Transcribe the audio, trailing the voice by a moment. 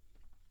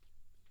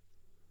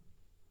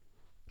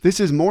This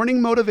is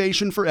Morning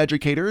Motivation for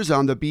Educators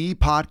on the Bee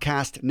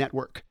Podcast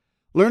Network.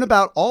 Learn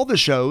about all the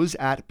shows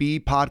at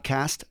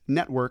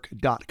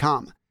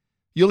beepodcastnetwork.com.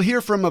 You'll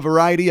hear from a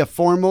variety of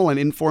formal and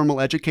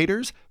informal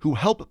educators who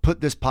help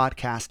put this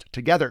podcast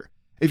together.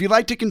 If you'd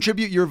like to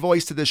contribute your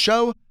voice to the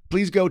show,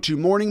 please go to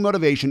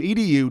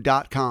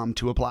morningmotivationedu.com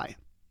to apply.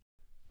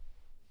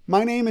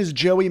 My name is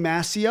Joey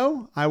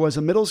Mascio. I was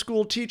a middle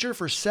school teacher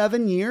for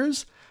 7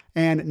 years,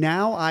 and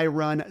now I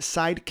run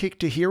Sidekick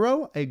to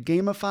Hero, a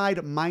gamified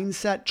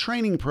mindset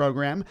training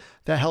program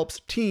that helps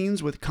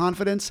teens with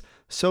confidence,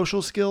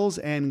 social skills,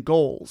 and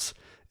goals.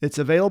 It's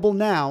available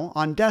now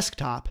on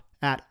desktop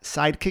at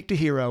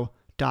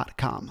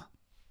sidekicktohero.com.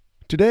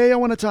 Today I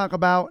want to talk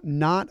about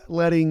not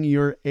letting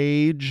your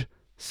age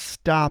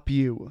stop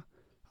you.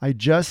 I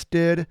just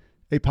did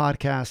a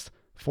podcast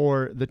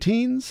for the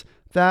teens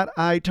that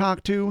I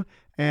talk to,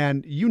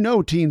 and you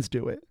know teens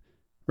do it,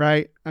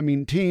 right? I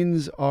mean,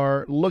 teens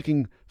are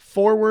looking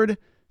forward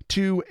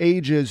to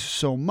ages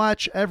so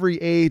much. Every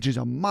age is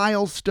a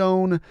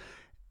milestone,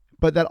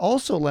 but that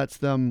also lets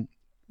them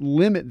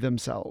limit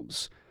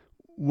themselves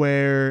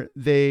where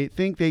they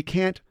think they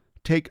can't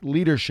take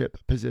leadership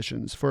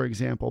positions, for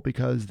example,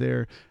 because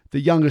they're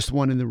the youngest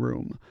one in the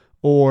room,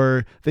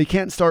 or they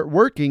can't start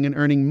working and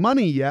earning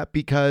money yet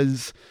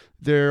because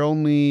they're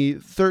only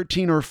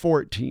 13 or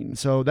 14.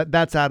 So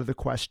that's out of the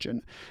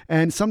question.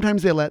 And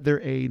sometimes they let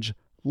their age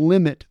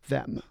limit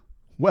them.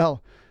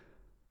 Well,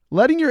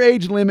 letting your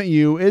age limit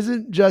you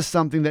isn't just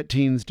something that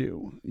teens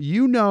do.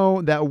 You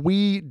know that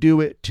we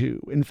do it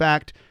too. In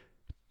fact,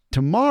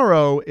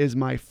 tomorrow is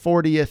my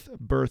 40th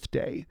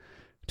birthday.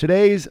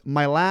 Today's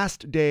my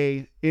last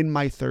day in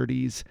my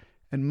 30s,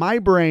 and my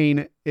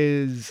brain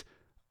is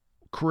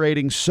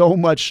creating so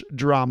much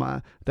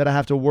drama that I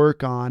have to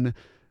work on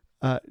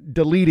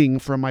deleting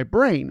from my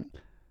brain.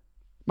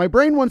 My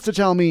brain wants to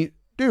tell me,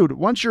 dude,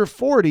 once you're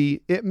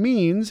 40, it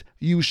means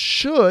you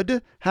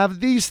should have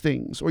these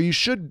things, or you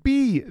should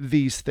be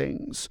these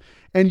things,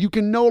 and you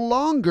can no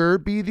longer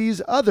be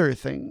these other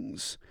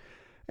things.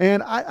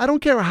 And I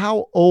don't care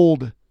how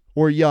old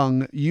or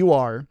young you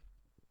are,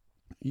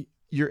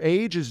 your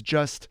age is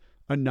just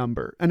a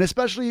number. And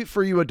especially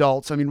for you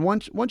adults, I mean,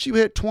 once you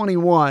hit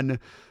 21,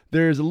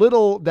 there's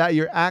little that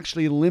you're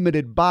actually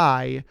limited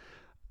by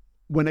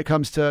when it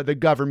comes to the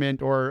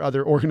government or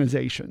other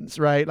organizations,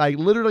 right? Like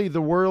literally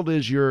the world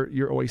is your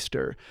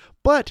oyster.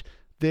 But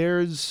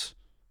there's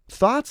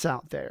thoughts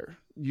out there.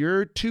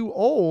 You're too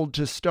old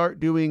to start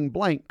doing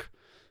blank.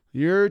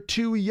 You're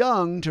too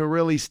young to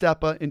really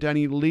step into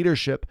any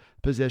leadership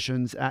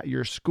positions at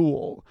your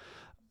school.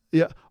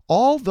 Yeah,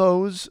 all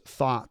those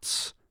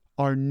thoughts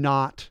are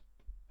not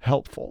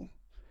helpful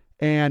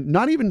and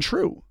not even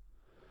true,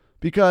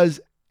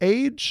 because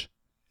age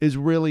is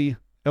really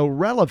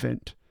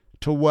irrelevant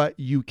to what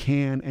you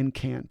can and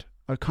can't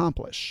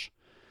accomplish.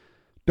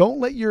 Don't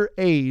let your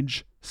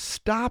age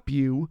stop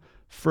you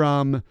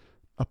from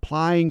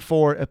applying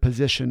for a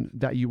position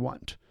that you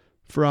want,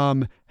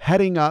 from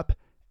heading up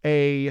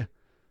a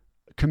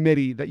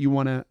committee that you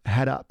want to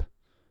head up,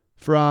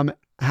 from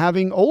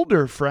having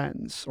older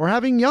friends or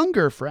having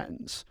younger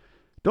friends.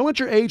 Don't let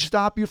your age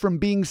stop you from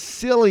being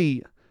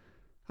silly.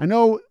 I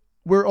know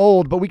we're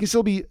old, but we can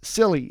still be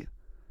silly.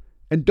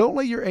 And don't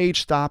let your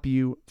age stop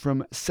you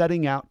from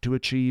setting out to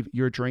achieve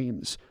your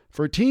dreams.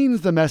 For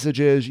teens, the message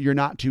is you're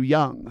not too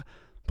young.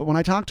 But when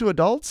I talk to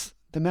adults,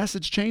 the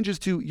message changes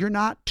to you're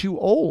not too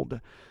old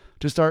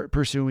to start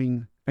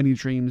pursuing any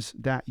dreams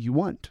that you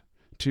want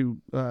to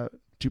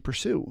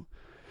pursue.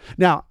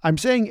 Now, I'm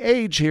saying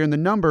age here and the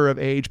number of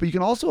age, but you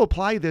can also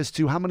apply this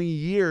to how many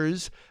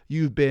years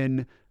you've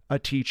been a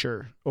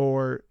teacher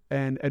or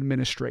an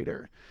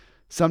administrator.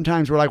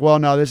 Sometimes we're like, well,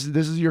 no, this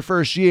is your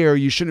first year.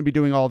 You shouldn't be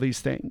doing all these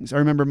things. I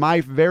remember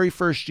my very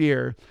first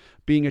year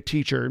being a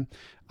teacher,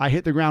 I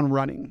hit the ground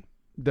running.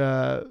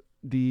 The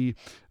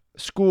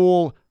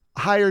school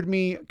hired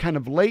me kind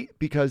of late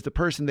because the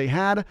person they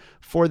had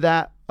for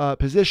that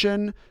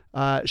position,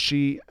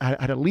 she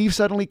had to leave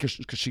suddenly because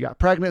she got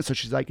pregnant. So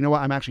she's like, you know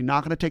what? I'm actually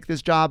not going to take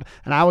this job.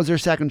 And I was their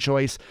second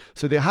choice.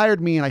 So they hired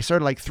me, and I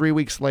started like 3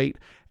 weeks late.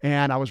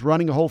 And I was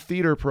running a whole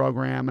theater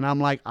program, and I'm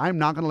like, I'm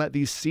not going to let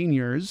these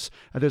seniors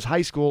at this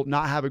high school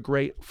not have a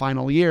great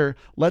final year.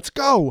 Let's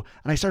go.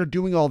 And I started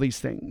doing all these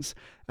things.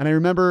 And I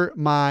remember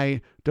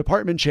my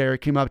department chair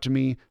came up to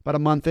me about a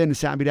month in and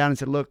sat me down and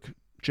said, look,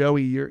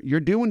 Joey, you're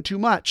doing too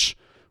much,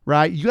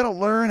 right? You got to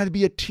learn how to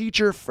be a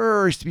teacher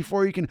first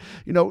before you can,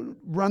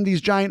 run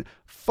these giant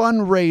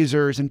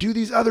fundraisers and do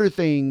these other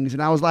things.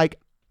 And I was like,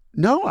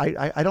 no,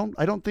 I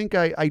don't think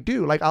I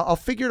do. Like I'll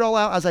figure it all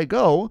out as I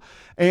go.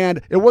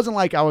 And it wasn't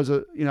like I was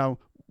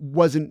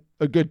wasn't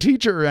a good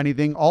teacher or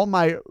anything. All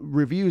my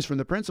reviews from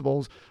the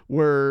principals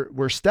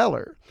were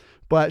stellar,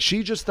 but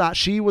she just thought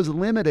she was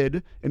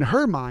limited in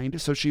her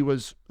mind. So she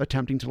was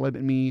attempting to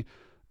limit me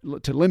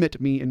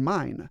in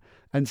mine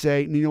and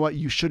say, you know what,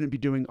 you shouldn't be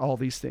doing all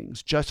these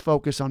things. Just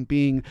focus on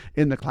being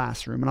in the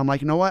classroom. And I'm like,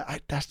 you know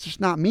what? That's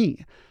just not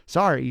me.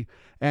 Sorry.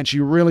 And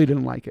she really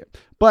didn't like it,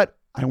 but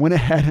I went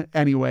ahead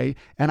anyway,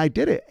 and I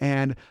did it.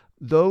 And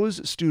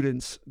those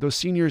students, those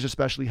seniors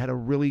especially, had a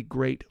really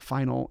great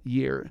final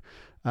year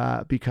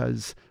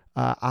because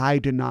I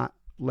did not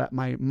let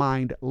my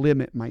mind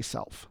limit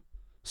myself.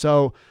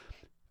 So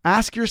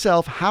ask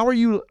yourself, how are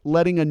you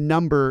letting a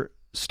number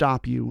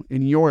stop you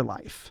in your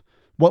life?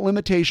 What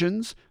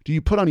limitations do you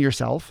put on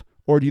yourself,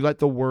 or do you let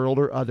the world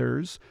or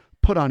others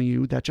put on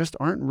you that just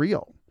aren't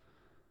real?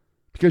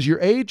 Because your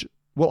age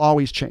will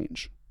always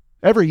change.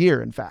 Every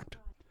year, in fact.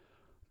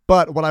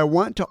 But what I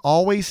want to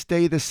always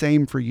stay the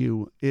same for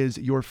you is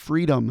your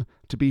freedom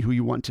to be who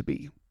you want to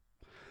be.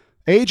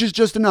 Age is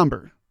just a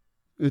number.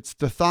 It's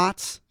the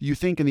thoughts you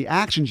think and the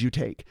actions you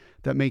take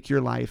that make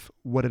your life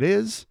what it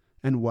is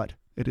and what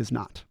it is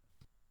not.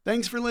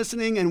 Thanks for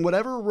listening, and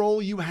whatever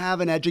role you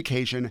have in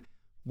education,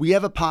 we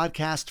have a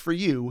podcast for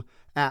you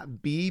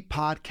at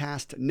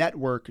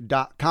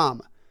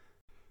bpodcastnetwork.com.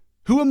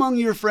 Who among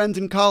your friends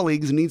and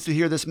colleagues needs to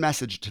hear this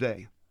message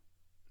today?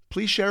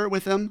 Please share it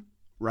with them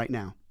right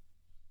now.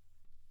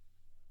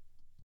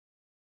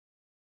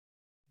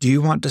 Do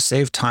you want to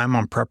save time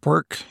on prep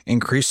work,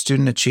 increase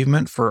student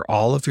achievement for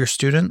all of your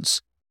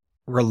students,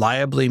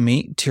 reliably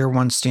meet Tier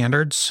 1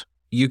 standards?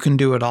 You can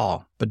do it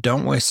all, but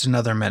don't waste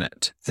another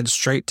minute. Head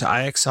straight to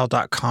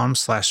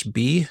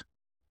ixl.com/b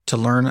to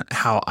learn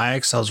how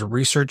IXL's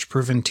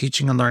research-proven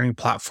teaching and learning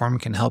platform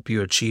can help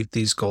you achieve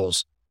these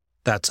goals.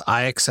 That's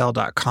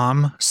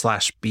ixl.com/be.